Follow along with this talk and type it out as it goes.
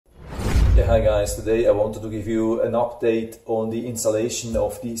Yeah, hi guys, today I wanted to give you an update on the installation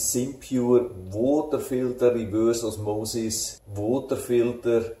of the SimPure water filter, reverse osmosis water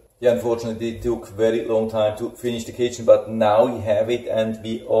filter. Yeah, unfortunately it took very long time to finish the kitchen, but now we have it and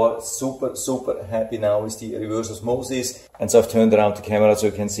we are super happy now with the reverse osmosis. And so I've turned around the camera so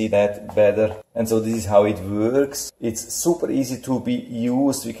you can see that better. And so this is how it works. It's super easy to be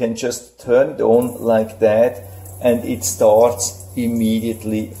used. We can just turn it on like that and it starts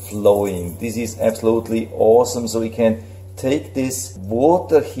immediately flowing. This is absolutely awesome. So we can take this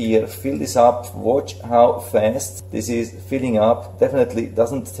water here, fill this up, watch how fast this is filling up. Definitely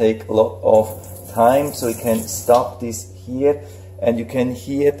doesn't take a lot of time, so we can stop this here and you can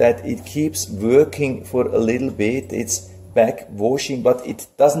hear that it keeps working for a little bit. It's back washing, but it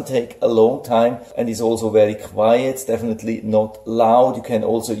doesn't take a long time and is also very quiet, definitely not loud. You can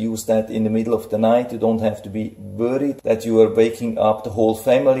also use that in the middle of the night. You don't have to be worried that you are waking up the whole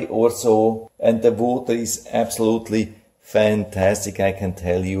family or so. And the water is absolutely fantastic, I can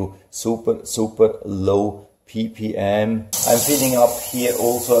tell you. Super low ppm. I'm filling up here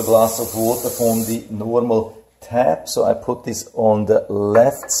also a glass of water from the normal tap, so I put this on the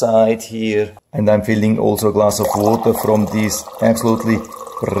left side here, and I'm filling also a glass of water from this absolutely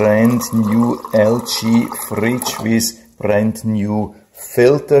brand new LG fridge with brand new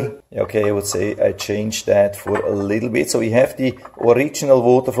filter. Okay, I would say I changed that for a little bit. So we have the original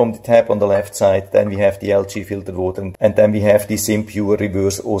water from the tap on the left side, then we have the LG filtered water, and then we have the SimPure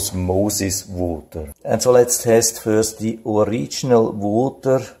reverse osmosis water. And so let's test first the original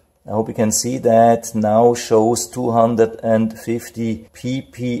water. I hope you can see that now shows 250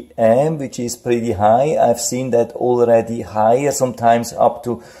 ppm, which is pretty high. I've seen that already higher, sometimes up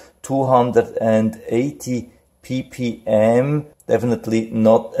to 280 ppm. Definitely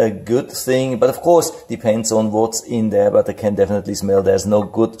not a good thing, but of course depends on what's in there, but I can definitely smell there's no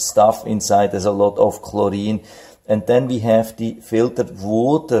good stuff inside. There's a lot of chlorine. And then we have the filtered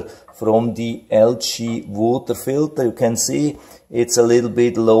water from the LG water filter. You can see it's a little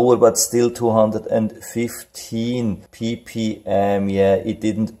bit lower, but still 215 ppm. Yeah, it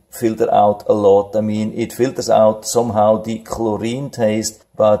didn't filter out a lot. I mean, it filters out somehow the chlorine taste,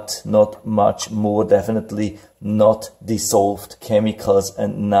 but not much more. Definitely not dissolved chemicals.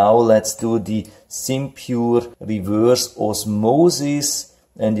 And now let's do the SimPure reverse osmosis.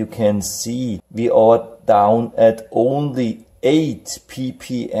 And you can see we are down at only 8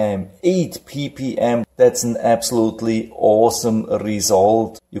 ppm. 8 ppm. That's an absolutely awesome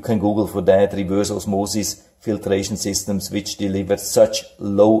result. You can Google for that, reverse osmosis filtration systems which deliver such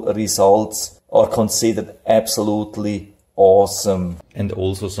low results are considered absolutely awesome. And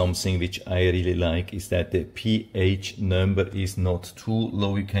also something which I really like is that the pH number is not too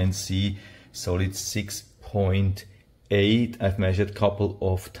low. You can see solid 6.8. I've measured a couple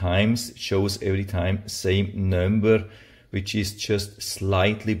of times. It shows every time same number, which is just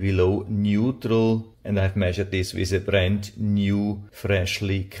slightly below neutral. And I've measured this with a brand new,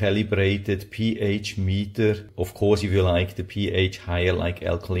 freshly calibrated pH meter. Of course, if you like the pH higher, like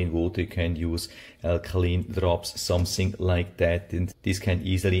alkaline water, you can use alkaline drops, something like that. And this can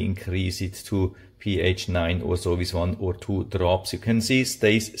easily increase it to pH 9 or so with 1 or 2 drops. You can see it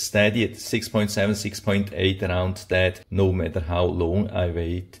stays steady at 6.7, 6.8, around that, no matter how long I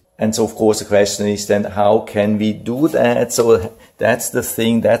wait. And so of course the question is then, how can we do that? So that's the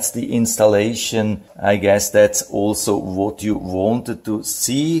thing, that's the installation. I guess that's also what you wanted to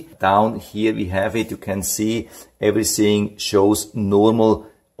see. Down here we have it. You can see everything shows normal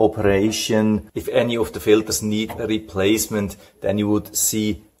operation. If any of the filters need a replacement, then you would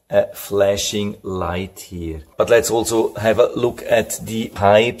see a flashing light here. But let's also have a look at the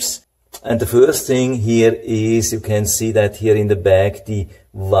pipes. And the first thing here is, you can see that here in the back, the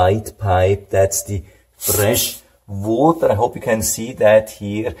white pipe, that's the fresh water. I hope you can see that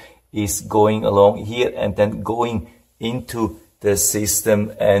here is going along here and then going into the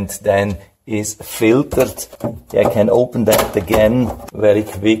system and then is filtered. I can open that again very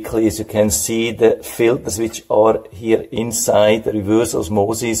quickly. As you can see, the filters which are here inside the reverse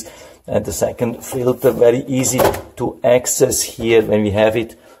osmosis, and the second filter very easy to access here when we have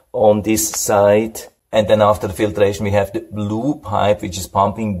it on this side. And then after the filtration we have the blue pipe which is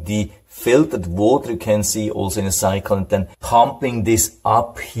pumping the filtered water. You can see also in a cycle and then pumping this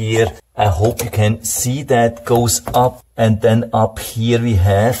up here. I hope you can see that goes up, and then up here we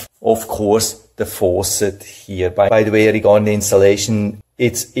have, of course, the faucet here. By the way, regarding the installation,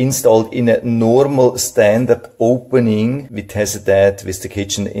 it's installed in a normal standard opening. We tested that with the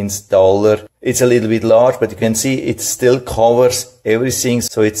kitchen installer It's a little bit large, but you can see it still covers everything.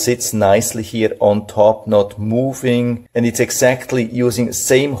 So it sits nicely here on top, not moving. And it's exactly using the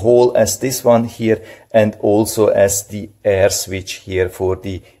same hole as this one here and also as the air switch here for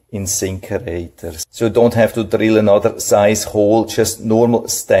the incinerator. So you don't have to drill another size hole, just normal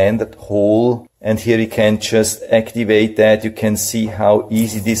standard hole. And here you can just activate that. You can see how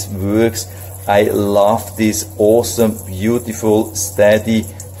easy this works. I love this awesome, beautiful, steady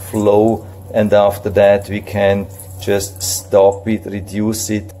flow. And after that we can just stop it, reduce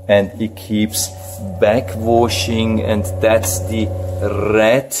it, and it keeps backwashing. And that's the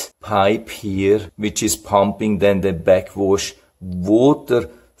red pipe here, which is pumping then the backwash water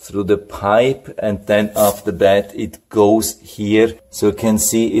through the pipe, and then after that it goes here. So you can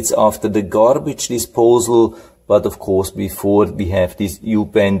see it's after the garbage disposal, but of course before we have this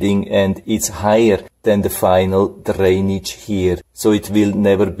U-bending, and it's higher than the final drainage here. So it will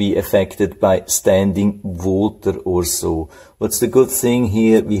never be affected by standing water or so. What's the good thing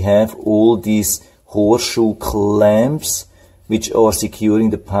here? We have all these horseshoe clamps which are securing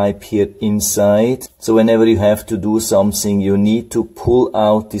the pipe here inside. So whenever you have to do something, you need to pull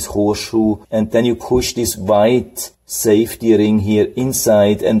out this horseshoe, and then you push this white safety ring here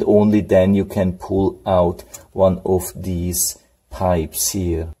inside, and only then you can pull out one of these pipes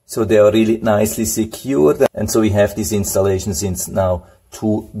here. So they are really nicely secured, and so we have this installation since now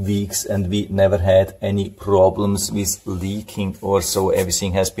 2 weeks, and we never had any problems with leaking or so.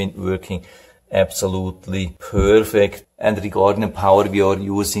 Everything has been working absolutely perfect. And regarding the power, we are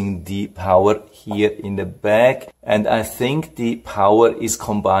using the power here in the back, and I think the power is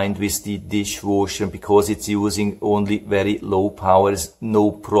combined with the dishwasher because it's using only very low power. It's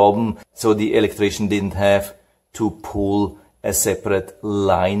no problem. So the electrician didn't have to pull a separate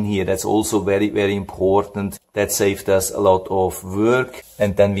line here. That's also very, very important. That saved us a lot of work.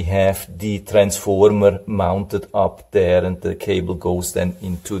 And then we have the transformer mounted up there, and the cable goes then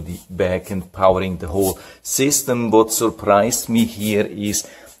into the back and powering the whole system. What surprised me here is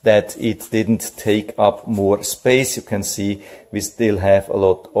that it didn't take up more space. You can see we still have a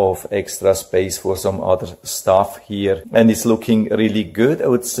lot of extra space for some other stuff here. And it's looking really good, I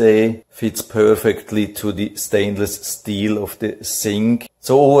would say. Fits perfectly to the stainless steel of the sink.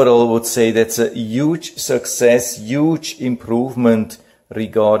 So overall, I would say that's a huge success, huge improvement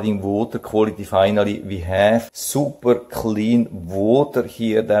regarding water quality. Finally, we have super clean water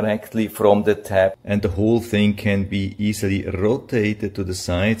here directly from the tap, and the whole thing can be easily rotated to the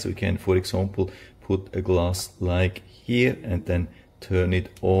side. So you can, for example, put a glass like here and then turn it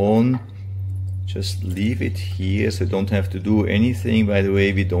on. Just leave it here, so you don't have to do anything. By the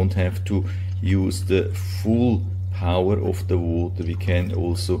way, we don't have to use the full power of the water. We can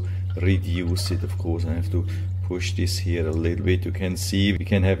also reduce it. Of course, I have to push this here a little bit. You can see we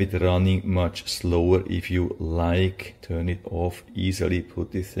can have it running much slower if you like. Turn it off easily,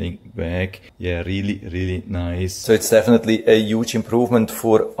 put the thing back. Yeah, really, really nice. So it's definitely a huge improvement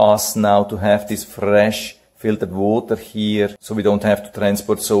for us now to have this fresh filtered water here, so we don't have to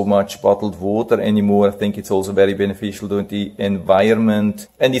transport so much bottled water anymore. I think it's also very beneficial to the environment,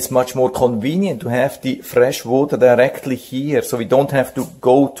 and it's much more convenient to have the fresh water directly here, so we don't have to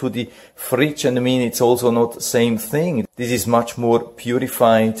go to the fridge. And I mean, it's also not the same thing. This is much more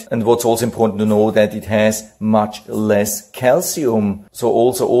purified, and what's also important to know that it has much less calcium, so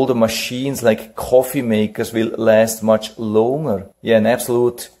also all the machines like coffee makers will last much longer. Yeah, an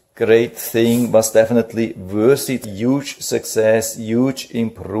absolute great thing, was definitely worth it. Huge success, huge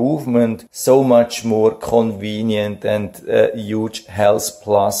improvement, so much more convenient, and huge health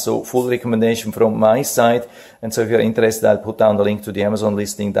plus. So full recommendation from my side. And so if you're interested, I'll put down the link to the Amazon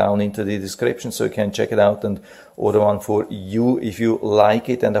listing down into the description, so you can check it out and order one for you if you like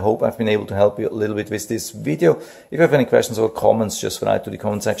it. And I hope I've been able to help you a little bit with this video. If you have any questions or comments, just write to the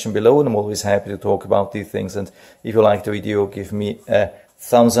comment section below, and I'm always happy to talk about these things. And if you like the video, give me a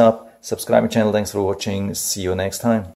thumbs up, subscribe my channel. Thanks for watching. See you next time.